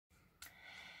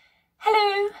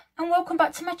welcome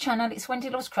back to my channel. It's Wendy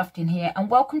Loves Crafting here, and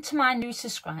welcome to my new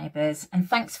subscribers, and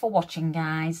thanks for watching,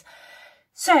 guys.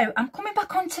 So I'm coming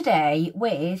back on today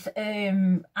with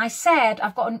I said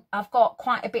I've got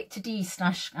quite a bit to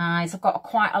destash, guys. I've got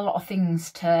quite a lot of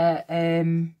things to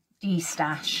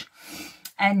destash,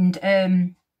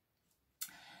 and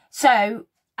so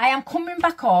I am coming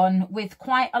back on with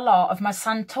quite a lot of my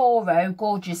SANTRO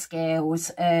Gorgeous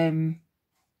Girls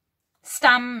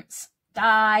stamps,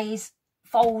 dies,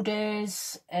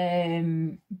 folders,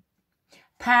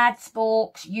 pads,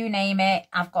 books, you name it.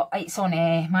 It's on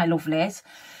here, my lovelies.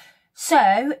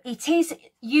 So it is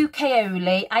UK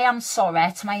only. I am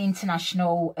sorry to my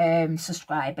international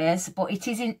subscribers, but it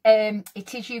is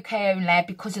UK only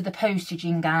because of the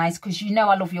postaging, guys, because you know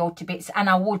I love you to bits, and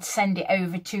I would send it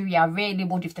over to you. I really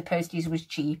would if the postage was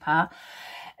cheaper.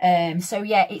 So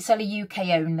yeah, it's only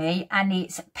UK only, and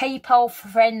it's PayPal for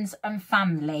friends and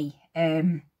family.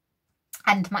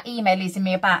 And my email is in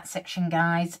my about section,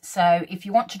 guys. So if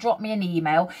you want to drop me an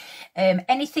email,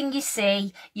 anything you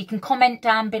see, you can comment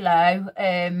down below,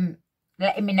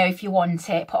 letting me know if you want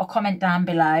it. Put a comment down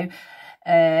below,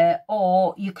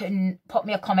 or you can put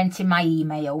me a comment in my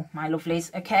email, my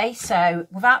lovelies. Okay, so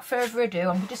without further ado,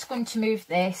 I'm just going to move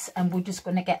this and we're just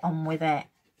going to get on with it.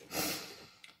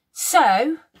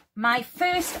 So my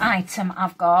first item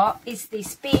I've got is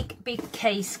this big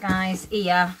case, guys,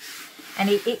 here. And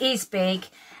it is big,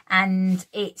 and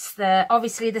it's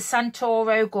obviously the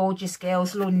SANTRO Gorgeous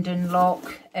Girls London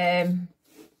look, here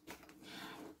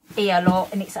look,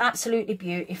 and it's absolutely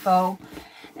beautiful.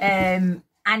 And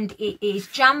it is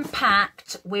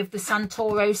jam-packed with the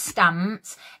SANTRO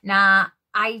stamps. Now,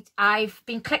 I've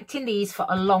been collecting these for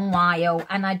a long while,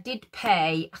 and I did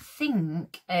pay, I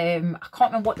think, I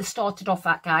can't remember what they started off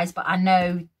at, guys, but I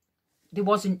know they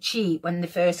wasn't cheap when they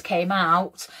first came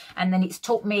out, and then it's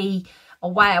took me a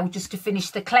while just to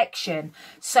finish the collection.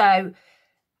 So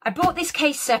I bought this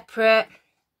case separate,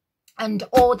 and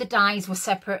all the dies were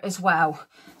separate as well.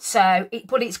 So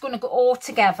but it's going to go all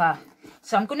together.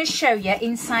 So I'm going to show you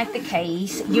inside the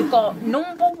case. You've got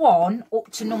number 1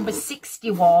 up to number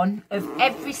 61 of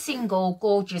every single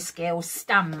Gorgeous Girl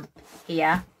stamp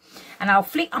here. And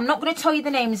I'm not going to tell you the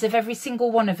names of every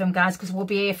single one of them, guys, because we'll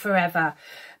be here forever.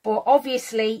 But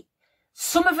obviously,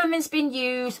 some of them has been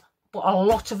used, but a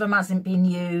lot of them hasn't been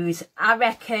used. I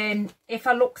reckon if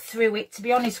I look through it, to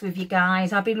be honest with you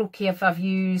guys, I'll be lucky if I've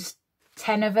used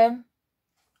 10 of them.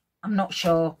 I'm not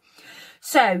sure.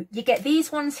 So you get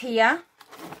these ones here,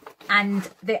 and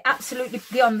they're absolutely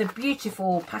beyond the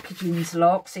beautiful packagings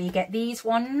look. So you get these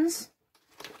ones,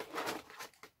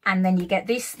 and then you get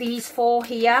these 4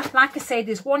 here. Like I say,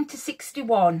 there's 1 to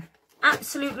 61.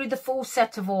 Absolutely the full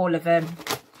set of all of them.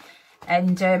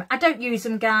 And I don't use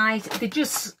them, guys. They're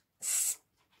just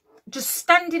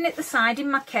standing at the side in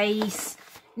my case,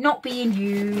 not being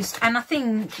used. And I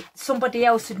think somebody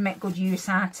else would make good use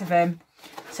out of them.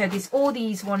 So there's all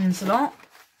these ones, lot.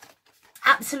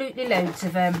 Absolutely loads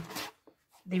of them.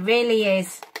 There really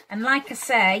is. And like I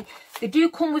say, they do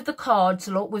come with the cards,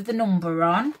 look, with the number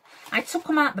on. I took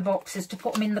them out the boxes to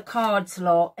put them in the cards,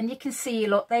 lot. And you can see,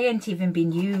 look, they ain't even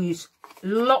been used.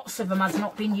 Lots of them has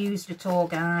not been used at all,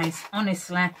 guys,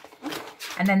 honestly.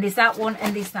 And then there's that one,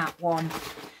 and there's that one.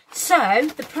 So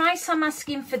the price I'm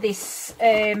asking for this,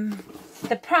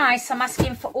 the price I'm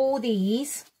asking for all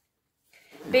these,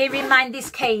 bear in mind this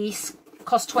case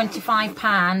cost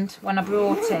 £25 when I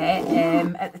brought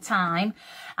it at the time.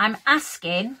 I'm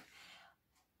asking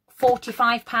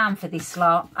 £45 for this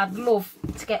lot. I'd love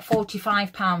to get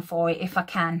 £45 for it if I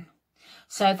can.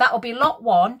 So that'll be lot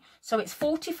 1. So it's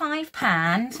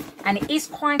 £45, and it is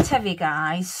quite heavy,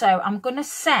 guys. So I'm going to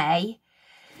say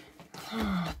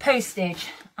postage.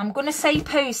 I'm going to say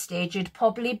postage would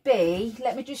probably be,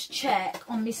 let me just check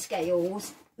on my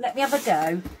scales. Let me have a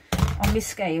go on my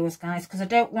scales, guys, because I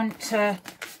don't want to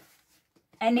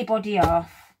anybody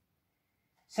off.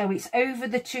 So it's over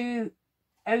the two.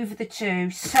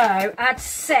 So I'd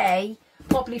say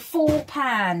probably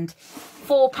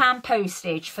 £4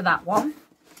 postage for that one.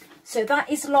 So that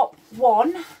is lot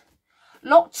 1.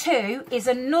 Lot 2 is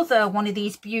another one of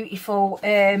these beautiful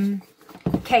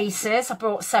cases I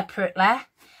brought separately,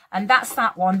 and that's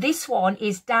that one. This one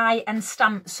is die and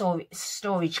stamp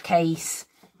storage case.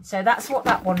 So that's what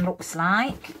that one looks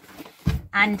like.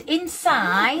 And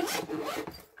inside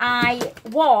I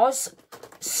was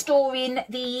storing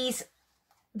these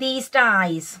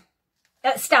dies.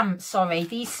 Stamps, sorry,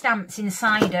 these stamps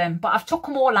inside them, but I've took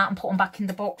them all out and put them back in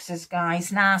the boxes,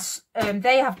 guys. Now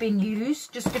they have been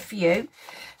used, just a few,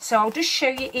 so I'll just show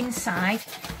you inside.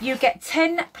 You get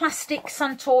 10 plastic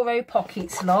SANTRO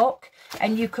pockets, look.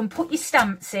 and you can put your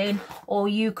stamps in, or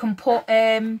you can put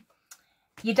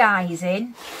your dies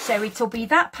in. So it'll be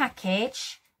that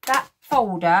package, that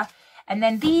folder, and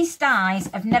then these dies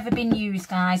have never been used,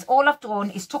 guys. All I've done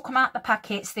is took them out the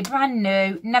packets. They're brand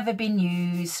new, never been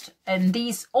used, and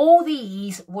all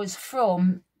these was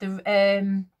from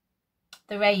the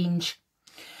range.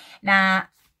 Now,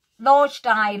 large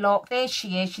die, look, there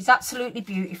she is. She's absolutely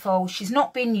beautiful. She's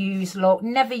not been used, look,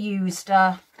 never used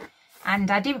her. And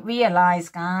I didn't realise,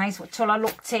 guys, until I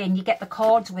looked in, you get the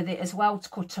cards with it as well to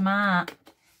cut them out,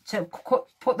 to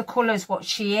put the colours what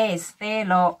she is. There,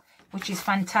 look, which is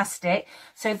fantastic.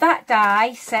 So that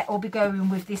die set will be going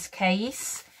with this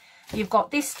case. You've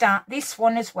got this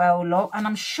one as well, look, and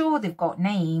I'm sure they've got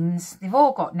names. They've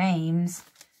all got names.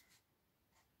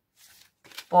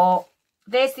 But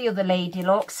there's the other lady,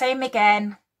 look, same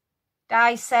again,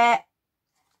 die set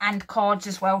and cards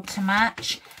as well to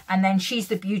match. And then she's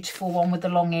the beautiful one with the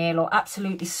long hair, look,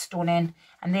 absolutely stunning.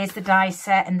 And there's the die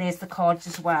set and there's the cards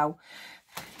as well.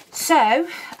 So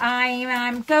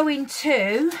I'm going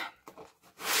to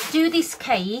do this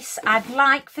case. I'd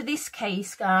like, for this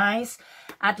case, guys,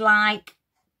 I'd like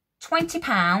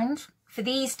 £20 for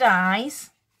these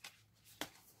dies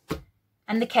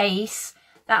and the case.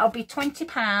 That'll be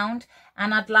 £20,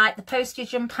 and I'd like the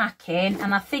postage and packing,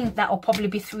 and I think that'll probably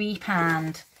be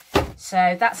 £3.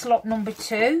 So that's lot number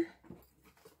 2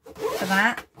 for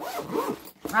that.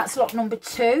 That's lot number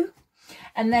 2.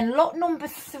 And then lot number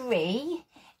 3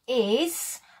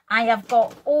 is, I have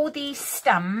got all these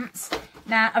stamps.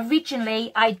 Now,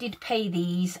 originally I did pay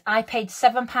these. I paid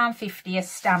 £7.50 a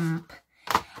stamp,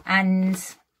 and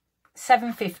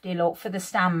 £7.50, look, for the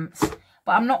stamps.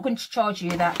 But I'm not going to charge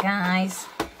you that, guys.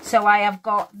 So I have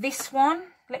got this one.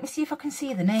 Let me see if I can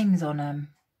see the names on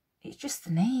them. It's just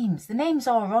the names. The names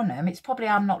are on them. It's probably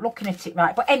I'm not looking at it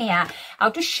right. But anyhow,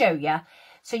 I'll just show you.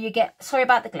 So you get, sorry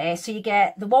about the glare. So you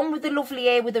get the one with the lovely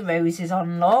hair with the roses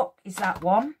on, look, is that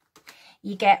one.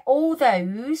 You get all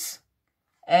those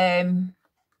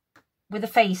with the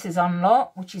faces on,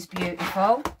 look, which is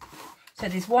beautiful. So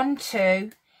there's 1,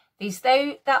 2. There's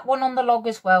that one on the log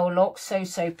as well, look, so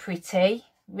pretty.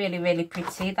 Really, really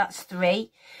pretty. That's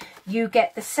 3. You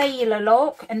get the sailor,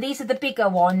 look, and these are the bigger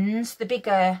ones, the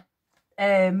bigger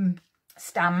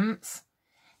stamps.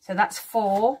 So that's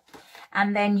 4.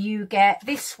 And then you get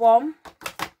this one,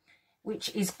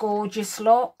 which is gorgeous,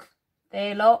 look.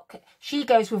 There, look. She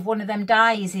goes with one of them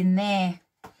dies in there,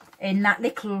 in that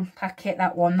little packet,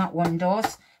 that one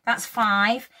does. That's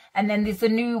 5. And then there's the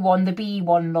new one, the B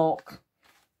one, look.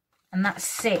 And that's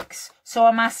 6. So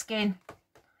I'm asking,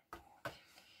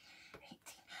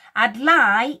 I'd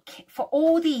like, for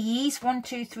all these, 1,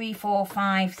 2, 3, 4,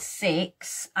 5,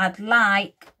 6, I'd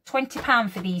like £20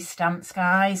 for these stamps,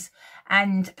 guys.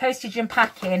 And postage and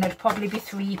packing would probably be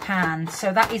 £3.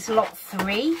 So that is lot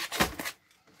 3.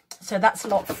 So that's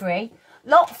lot 3.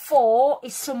 Lot 4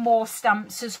 is some more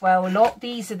stamps as well. Look,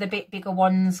 these are the bit bigger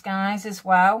ones, guys, as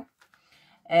well.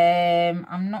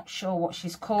 I'm not sure what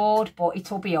she's called, but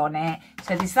it'll be on it.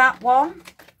 So there's that one.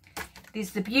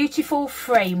 There's the beautiful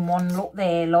frame one, look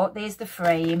there, look. There's the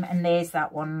frame, and there's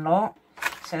that one, look.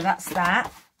 So that's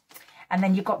that. And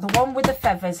then you've got the one with the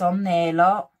feathers on there,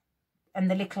 look. And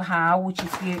the little owl, which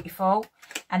is beautiful.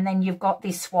 And then you've got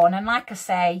this one. And like I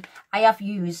say, I have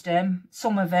used them,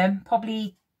 some of them.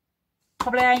 Probably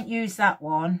I ain't used that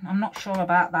one. I'm not sure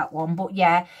about that one. But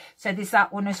yeah, so there's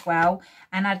that one as well.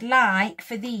 And I'd like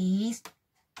for these,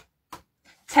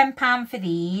 £10 for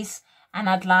these. And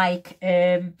I'd like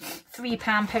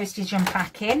 £3 postage and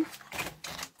packing.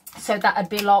 So that'd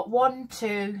be lot 1,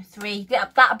 2, 3.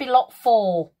 That'd be lot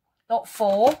 4. Lot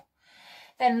 4.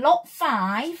 Then lot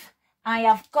 5, I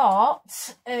have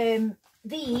got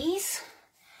these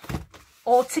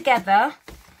all together.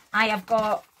 I have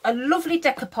got a lovely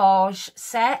decoupage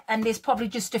set, and there's probably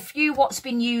just a few what's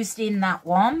been used in that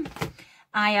one.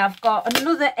 I have got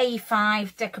another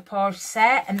A5 decoupage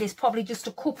set, and there's probably just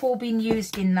a couple been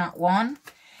used in that one.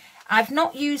 I've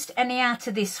not used any out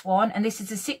of this one, and this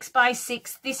is a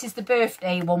 6x6. This is the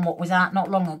birthday one, what was out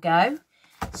not long ago.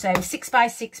 So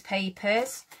 6x6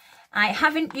 papers. I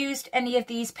haven't used any of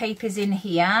these papers in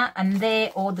here, and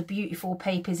they're all the beautiful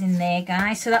papers in there,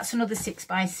 guys. So that's another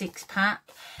 6x6 pack.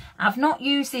 I've not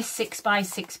used this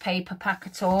 6x6 paper pack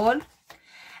at all.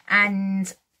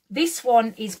 And this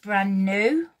one is brand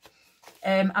new.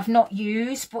 I've not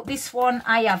used, but this one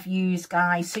I have used,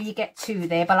 guys. So you get 2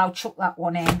 there, but I'll chuck that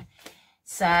one in.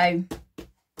 So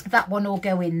that one will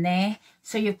go in there.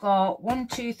 So you've got 1,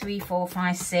 2, 3, 4,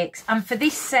 5, 6. And for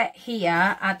this set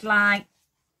here, I'd like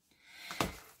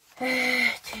 2,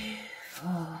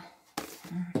 4,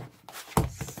 5,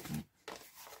 6,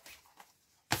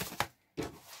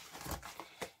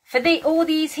 For all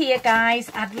these here,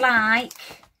 guys, I'd like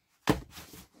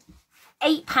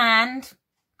 £8,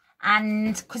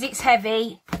 and because it's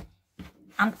heavy,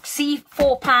 and see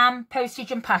 £4 postage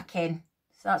and packing.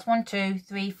 So that's 1, 2,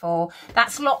 3, 4.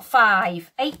 That's lot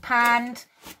 5. £8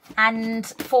 and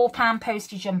 £4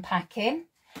 postage and packing.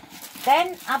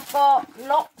 Then I've got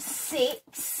lot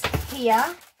 6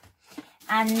 here,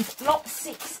 and lot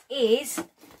 6 is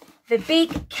the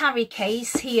big carry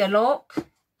case here, look.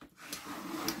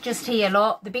 Just here,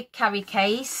 look, the big carry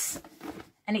case,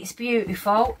 and it's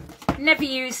beautiful. Never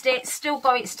used it, still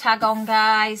got its tag on,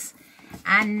 guys.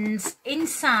 And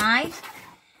inside,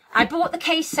 I bought the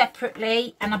case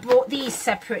separately, and I bought these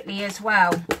separately as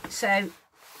well. So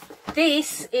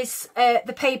this is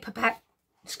the paper pack,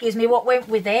 excuse me, what went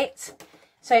with it.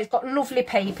 So it's got lovely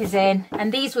papers in,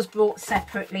 and these was brought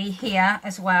separately here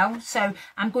as well. So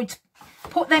I'm going to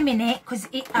put them in it because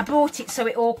I bought it so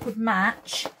it all could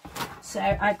match. So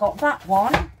I got that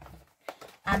one,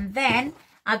 and then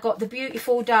I got the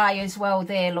beautiful die as well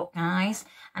there, look, guys.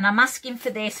 And I'm asking for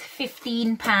this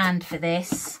 £15 for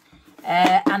this,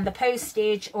 and the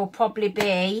postage will probably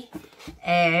be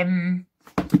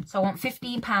so I want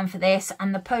 £15 for this,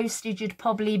 and the postage would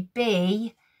probably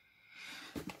be,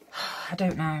 I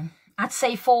don't know, I'd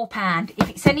say £4. If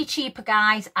it's any cheaper,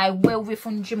 guys, I will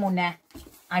refund your money.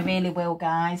 I really will,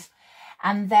 guys.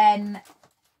 And then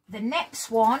the next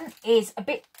one is a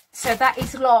bit, so that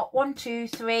is lot 1, 2,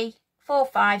 3, 4,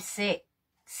 5, 6.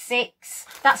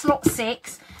 That's lot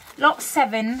 6. Lot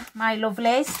 7, my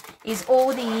lovelies, is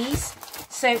all these.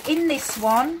 So in this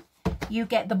one, you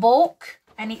get the book,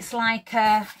 and it's like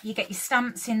you get your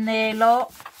stamps in there,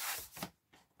 look,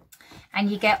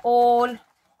 and you get all.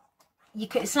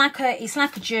 It's like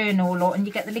a journal, look, and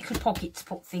you get the little pocket to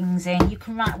put things in. You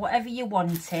can write whatever you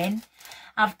want in.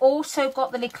 I've also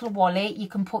got the little wallet. You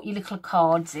can put your little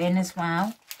cards in as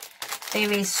well.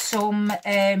 There is some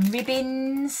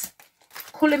ribbons,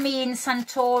 Colour Me in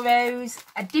Santoros,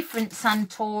 a different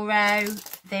Santoro.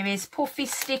 There is puffy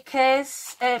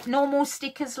stickers, normal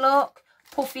stickers, look,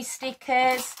 puffy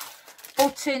stickers,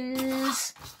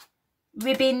 buttons,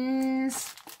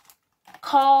 ribbons,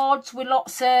 cards with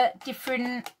lots of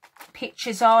different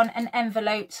pictures on, and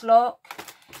envelopes, look.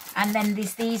 And then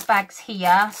there's these bags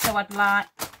here, so I'd like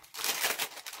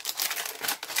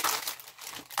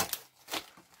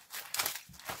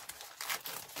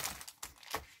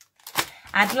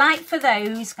for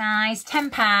those, guys,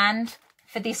 £10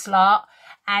 for this lot,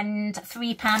 and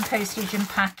 £3 postage and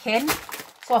packing.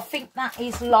 So I think that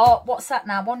is lot, what's that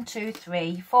now, 1, 2,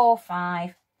 3, 4,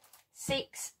 5,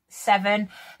 6, 7.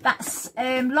 That's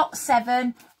lot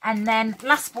 7. And then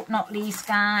last but not least,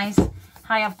 guys,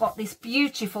 I have got this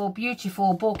beautiful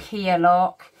book here,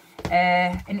 look,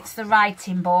 and it's the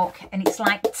writing book, and it's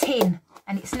like tin,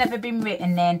 and it's never been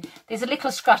written in. There's a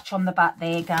little scratch on the back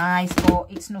there, guys, but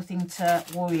it's nothing to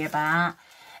worry about.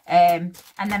 And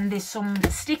then there's some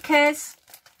stickers,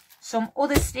 some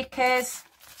other stickers,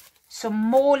 some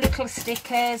more little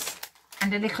stickers,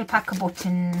 and a little pack of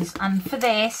buttons. And for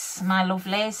this, my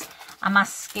lovelies, I'm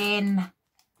asking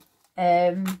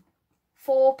 £4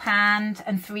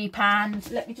 and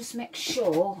 £3. Let me just make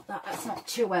sure that that's not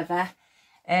too heavy.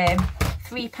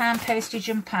 £3 postage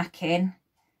and packing.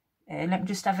 Let me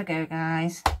just have a go,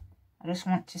 guys. I just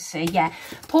want to see. Yeah,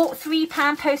 put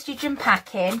 £3 postage and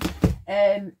packing.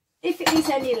 If it is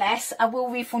any less, I will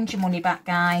refund your money back,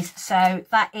 guys. So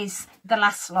that is the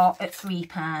last lot at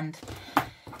 £3.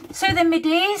 So then, my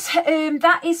dears,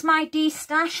 that is my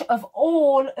destash of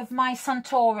all of my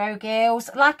Santoro girls.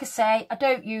 Like I say, I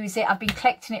don't use it. I've been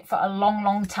collecting it for a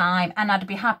long time, and I'd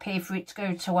be happy for it to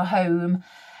go to a home.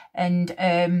 And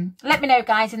let me know,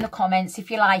 guys, in the comments if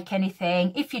you like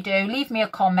anything. If you do, leave me a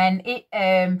comment.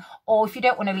 Or if you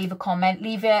don't want to leave a comment,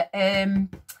 leave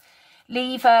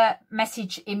a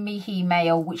message in my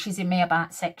email, which is in my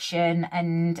about section.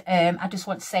 And I just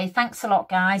want to say thanks a lot,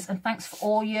 guys, and thanks for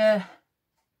all your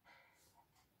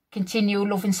continual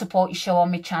love and support you show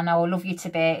on my channel. I love you to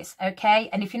bits, okay?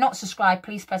 And if you're not subscribed,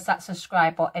 please press that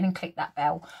subscribe button and click that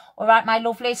bell. All right, my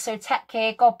lovelies, so take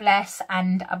care, God bless,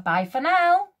 and bye for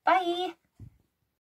now. Bye.